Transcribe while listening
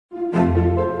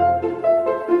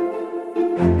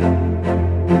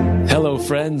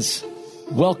friends.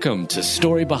 Welcome to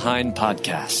Story Behind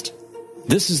Podcast.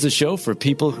 This is the show for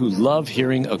people who love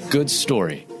hearing a good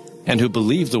story and who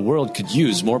believe the world could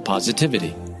use more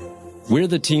positivity. We're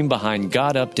the team behind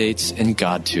God Updates and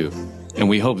God Too, and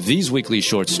we hope these weekly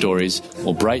short stories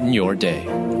will brighten your day.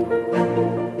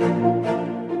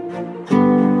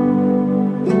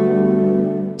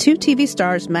 Two TV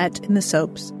stars met in the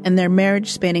soaps, and their marriage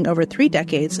spanning over 3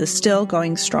 decades is still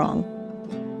going strong.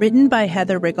 Written by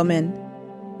Heather Riggleman,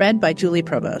 read by Julie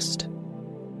Provost.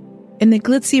 In the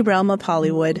glitzy realm of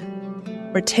Hollywood,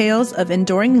 where tales of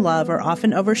enduring love are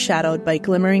often overshadowed by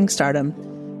glimmering stardom,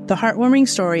 the heartwarming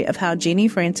story of how Genie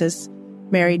Francis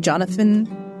married Jonathan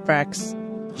Frakes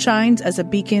shines as a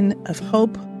beacon of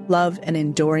hope, love, and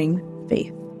enduring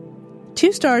faith.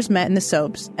 Two stars met in the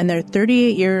soaps, and their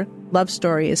 38-year love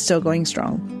story is still going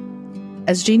strong.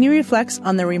 As Genie reflects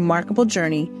on their remarkable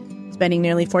journey, spanning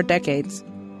nearly 4 decades,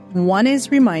 one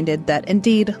is reminded that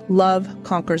indeed love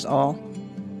conquers all.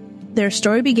 Their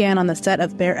story began on the set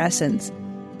of Bare Essence,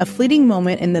 a fleeting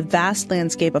moment in the vast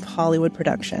landscape of Hollywood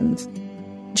productions.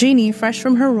 Genie, fresh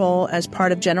from her role as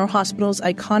part of General Hospital's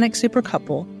iconic super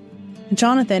couple, and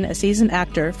Jonathan, a seasoned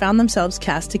actor, found themselves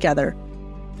cast together,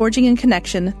 forging a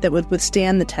connection that would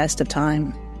withstand the test of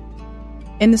time.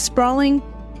 In the sprawling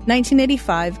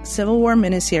 1985 Civil War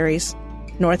miniseries,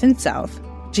 North and South,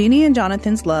 Genie and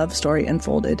Jonathan's love story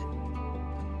unfolded.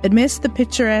 Amidst the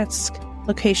picturesque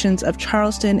locations of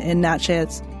Charleston and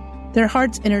Natchez, their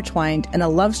hearts intertwined and a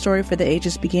love story for the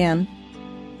ages began.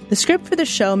 The script for the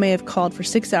show may have called for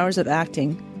 6 hours of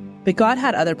acting, but God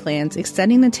had other plans,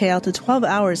 extending the tale to 12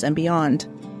 hours and beyond.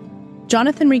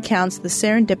 Jonathan recounts the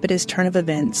serendipitous turn of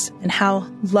events and how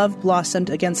love blossomed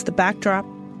against the backdrop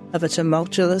of a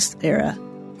tumultuous era.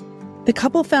 The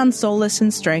couple found solace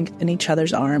and strength in each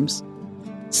other's arms.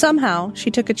 Somehow,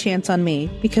 she took a chance on me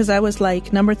because I was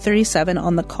like number 37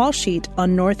 on the call sheet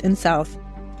on North and South,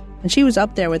 and she was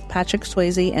up there with Patrick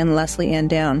Swayze and Leslie Ann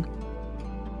Down.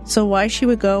 So why she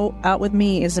would go out with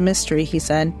me is a mystery, he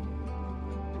said.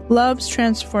 Love's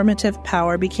transformative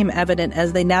power became evident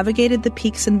as they navigated the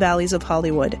peaks and valleys of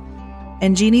Hollywood,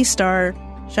 and Genie's star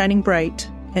shining bright,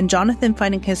 and Jonathan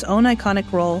finding his own iconic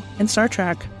role in Star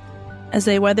Trek. As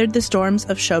they weathered the storms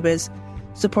of showbiz,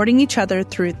 supporting each other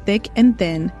through thick and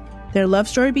thin, their love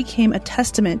story became a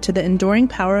testament to the enduring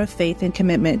power of faith and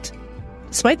commitment.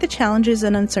 Despite the challenges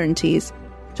and uncertainties,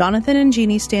 Jonathan and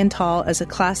Genie stand tall as a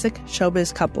classic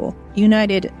showbiz couple,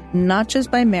 united not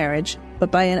just by marriage,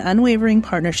 but by an unwavering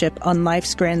partnership on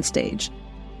life's grand stage.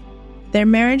 Their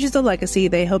marriage is a legacy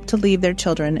they hope to leave their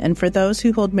children and for those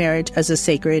who hold marriage as a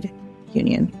sacred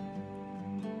union.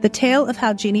 The tale of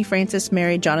how Genie Francis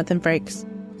married Jonathan Frakes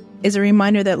is a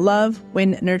reminder that love,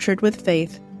 when nurtured with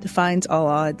faith, defines all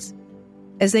odds.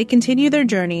 As they continue their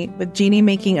journey, with Genie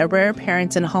making a rare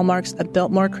appearance in Hallmark's A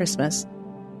Biltmore Christmas,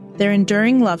 their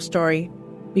enduring love story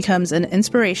becomes an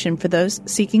inspiration for those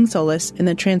seeking solace in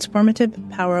the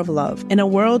transformative power of love. In a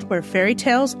world where fairy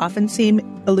tales often seem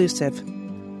elusive,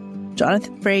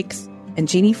 Jonathan Frakes and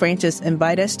Genie Francis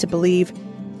invite us to believe,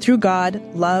 through God,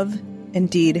 love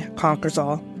indeed conquers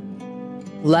all.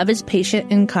 Love is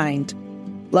patient and kind.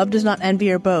 Love does not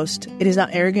envy or boast. It is not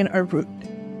arrogant or rude.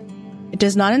 It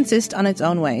does not insist on its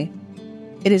own way.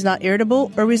 It is not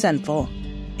irritable or resentful.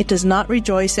 It does not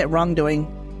rejoice at wrongdoing,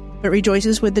 but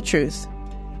rejoices with the truth.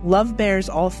 Love bears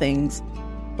all things,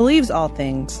 believes all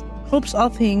things, hopes all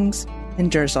things,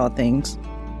 endures all things.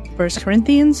 1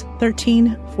 Corinthians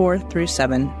 13,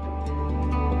 4-7.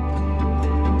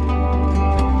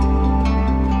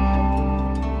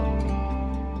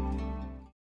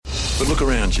 But look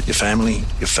around you. Your family,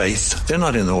 your faith, they're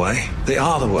not in the way. They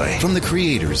are the way. From the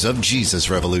creators of Jesus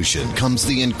Revolution comes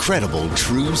the incredible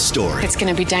true story. It's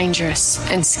going to be dangerous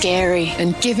and scary,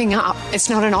 and giving up, it's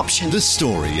not an option. The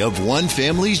story of one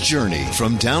family's journey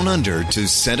from down under to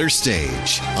center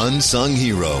stage. Unsung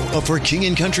Hero, a For King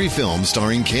and Country film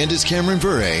starring Candace Cameron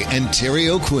Bure and Terry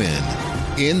O'Quinn.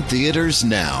 In theaters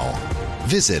now.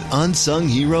 Visit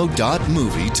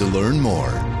unsunghero.movie to learn more.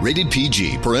 Rated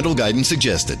PG. Parental guidance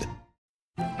suggested.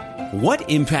 What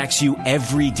impacts you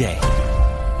every day?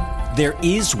 There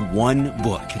is one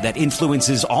book that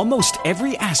influences almost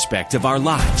every aspect of our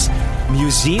lives.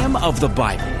 Museum of the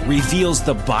Bible reveals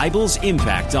the Bible's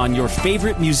impact on your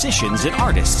favorite musicians and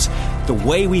artists, the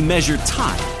way we measure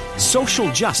time,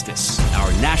 social justice,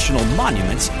 our national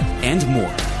monuments, and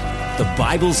more. The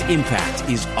Bible's impact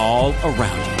is all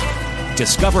around you.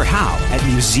 Discover how at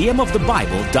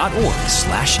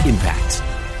museumofthebible.org/impact.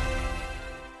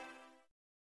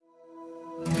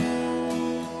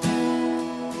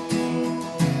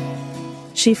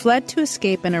 She fled to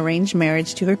escape an arranged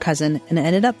marriage to her cousin and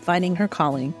ended up finding her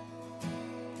calling.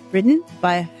 Written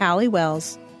by Hallie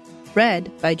Wells.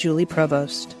 Read by Julie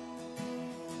Provost.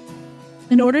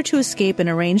 In order to escape an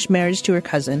arranged marriage to her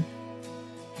cousin,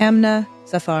 Hamna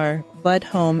Zafar fled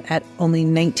home at only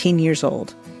 19 years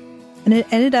old, and it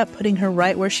ended up putting her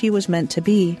right where she was meant to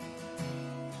be.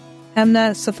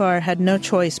 Hamna Zafar had no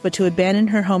choice but to abandon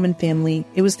her home and family.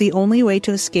 It was the only way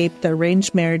to escape the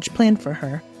arranged marriage planned for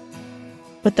her.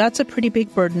 But that's a pretty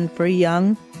big burden for a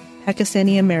young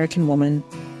Pakistani-American woman.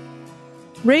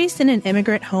 Raised in an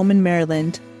immigrant home in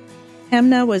Maryland,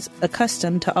 Hamna was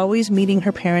accustomed to always meeting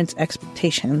her parents'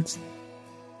 expectations.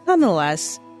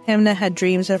 Nonetheless, Hamna had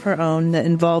dreams of her own that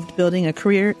involved building a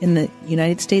career in the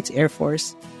United States Air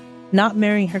Force, not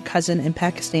marrying her cousin in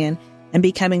Pakistan, and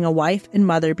becoming a wife and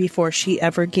mother before she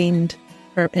ever gained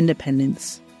her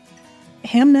independence.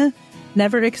 Hamna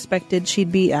never expected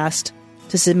she'd be asked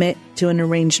to submit to an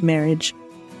arranged marriage.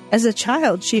 As a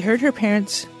child, she heard her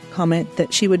parents comment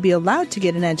that she would be allowed to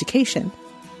get an education,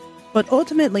 but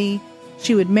ultimately,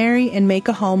 she would marry and make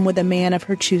a home with a man of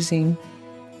her choosing.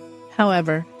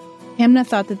 However, Hamna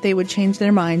thought that they would change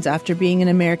their minds after being in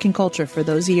American culture for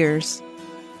those years.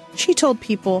 She told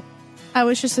people, "I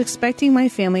was just expecting my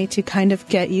family to kind of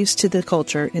get used to the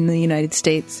culture in the United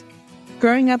States.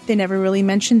 Growing up, they never really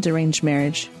mentioned arranged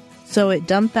marriage, so it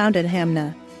dumbfounded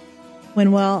Hamna.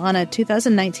 When while on a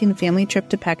 2019 family trip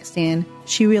to Pakistan,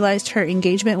 she realized her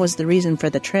engagement was the reason for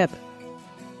the trip."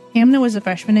 Hamna was a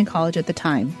freshman in college at the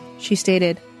time. She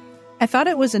stated, "I thought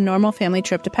it was a normal family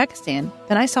trip to Pakistan.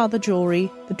 Then I saw the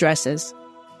jewelry, the dresses.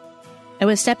 I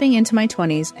was stepping into my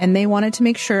 20s, and they wanted to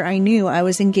make sure I knew I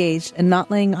was engaged and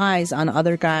not laying eyes on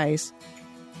other guys."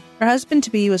 Her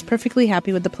husband-to-be was perfectly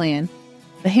happy with the plan,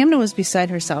 but Hamna was beside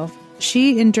herself.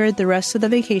 She endured the rest of the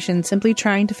vacation simply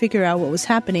trying to figure out what was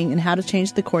happening and how to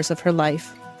change the course of her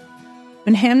life.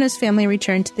 When Hamna's family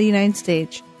returned to the United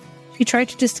States, she tried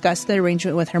to discuss the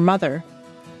arrangement with her mother,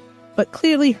 but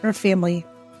clearly her family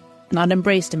had not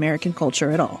embraced American culture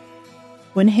at all.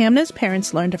 When Hamna's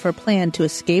parents learned of her plan to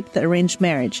escape the arranged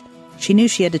marriage, she knew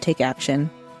she had to take action.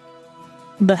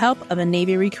 With the help of a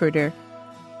Navy recruiter,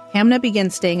 Hamna began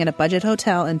staying at a budget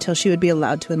hotel until she would be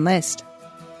allowed to enlist.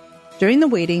 During the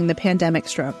waiting, the pandemic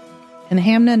struck, and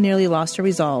Hamna nearly lost her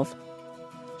resolve.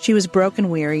 She was broke and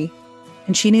weary,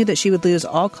 and she knew that she would lose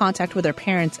all contact with her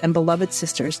parents and beloved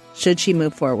sisters should she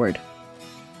move forward.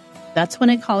 That's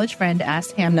when a college friend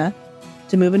asked Hamna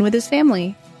to move in with his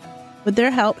family. With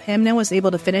their help, Hamna was able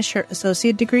to finish her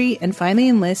associate degree and finally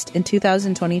enlist in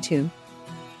 2022.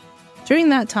 During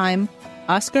that time,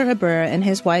 Oscar Abura and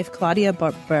his wife Claudia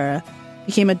Barbera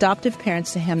became adoptive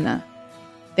parents to Hamna.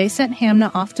 They sent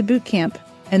Hamna off to boot camp,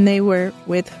 and they were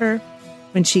with her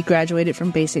when she graduated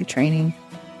from basic training.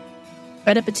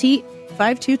 At a petite,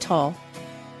 5'2" tall,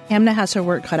 Hamna has her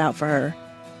work cut out for her.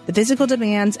 The physical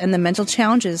demands and the mental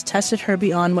challenges tested her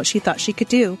beyond what she thought she could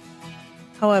do.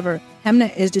 However,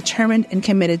 Hamna is determined and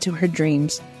committed to her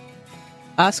dreams.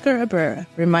 Oscar Abura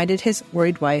reminded his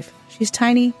worried wife, "She's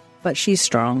tiny, but she's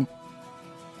strong."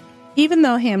 Even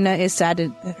though Hamna is sad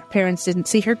that her parents didn't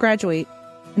see her graduate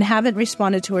and haven't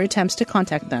responded to her attempts to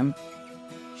contact them,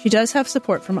 she does have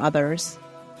support from others.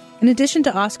 In addition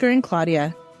to Oscar and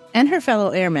Claudia and her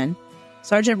fellow airmen,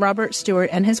 Sergeant Robert Stewart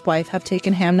and his wife have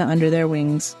taken Hamna under their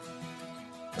wings.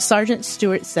 Sergeant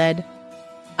Stewart said,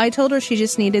 "I told her she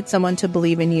just needed someone to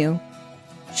believe in you.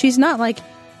 She's not like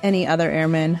any other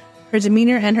airman. Her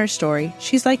demeanor and her story,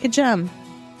 she's like a gem."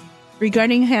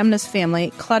 Regarding Hamna's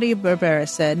family, Claudia Barbera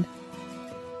said,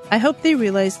 "I hope they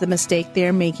realize the mistake they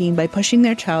are making by pushing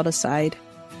their child aside.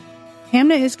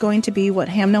 Hamna is going to be what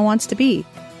Hamna wants to be,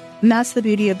 and that's the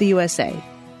beauty of the USA,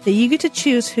 that you get to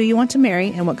choose who you want to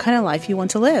marry and what kind of life you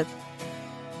want to live."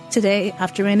 Today,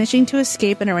 after managing to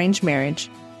escape an arranged marriage,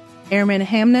 Airman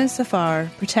Hamna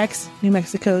Zafar protects New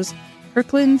Mexico's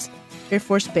Kirkland's Air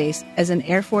Force Base as an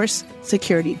Air Force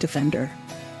security defender.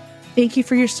 Thank you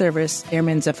for your service,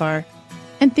 Airman Zafar,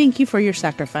 and thank you for your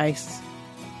sacrifice.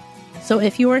 So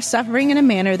if you are suffering in a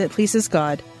manner that pleases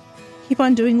God, keep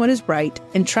on doing what is right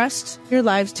and trust your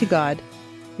lives to God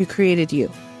who created you,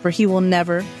 for he will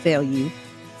never fail you.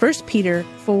 1 Peter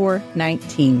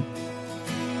 4:19.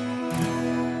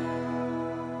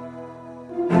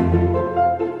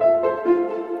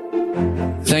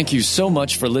 Thank you so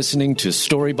much for listening to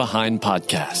Story Behind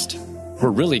Podcast.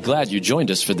 We're really glad you joined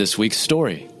us for this week's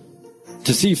story.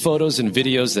 To see photos and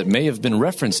videos that may have been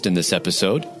referenced in this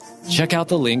episode, check out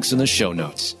the links in the show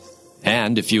notes.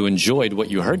 And if you enjoyed what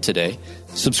you heard today,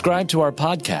 subscribe to our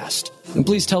podcast, and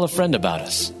please tell a friend about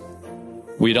us.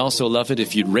 We'd also love it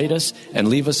if you'd rate us and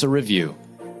leave us a review.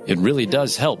 It really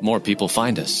does help more people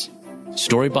find us.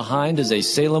 Story Behind is a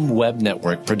Salem Web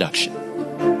Network production.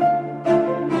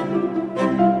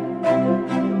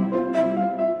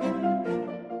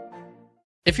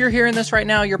 If you're hearing this right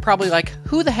now, you're probably like,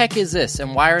 who the heck is this?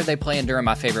 And why are they playing during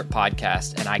my favorite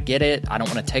podcast? And I get it. I don't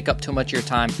want to take up too much of your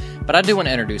time, but I do want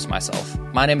to introduce myself.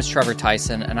 My name is Trevor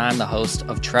Tyson, and I'm the host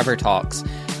of Trevor Talks,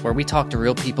 where we talk to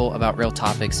real people about real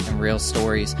topics and real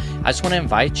stories. I just want to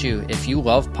invite you, if you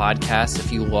love podcasts, if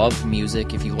you love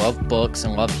music, if you love books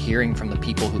and love hearing from the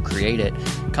people who create it,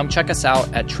 come check us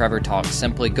out at Trevor Talks.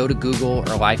 Simply go to Google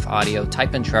or Life Audio,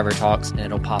 type in Trevor Talks, and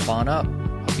it'll pop on up.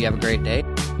 Hope you have a great day.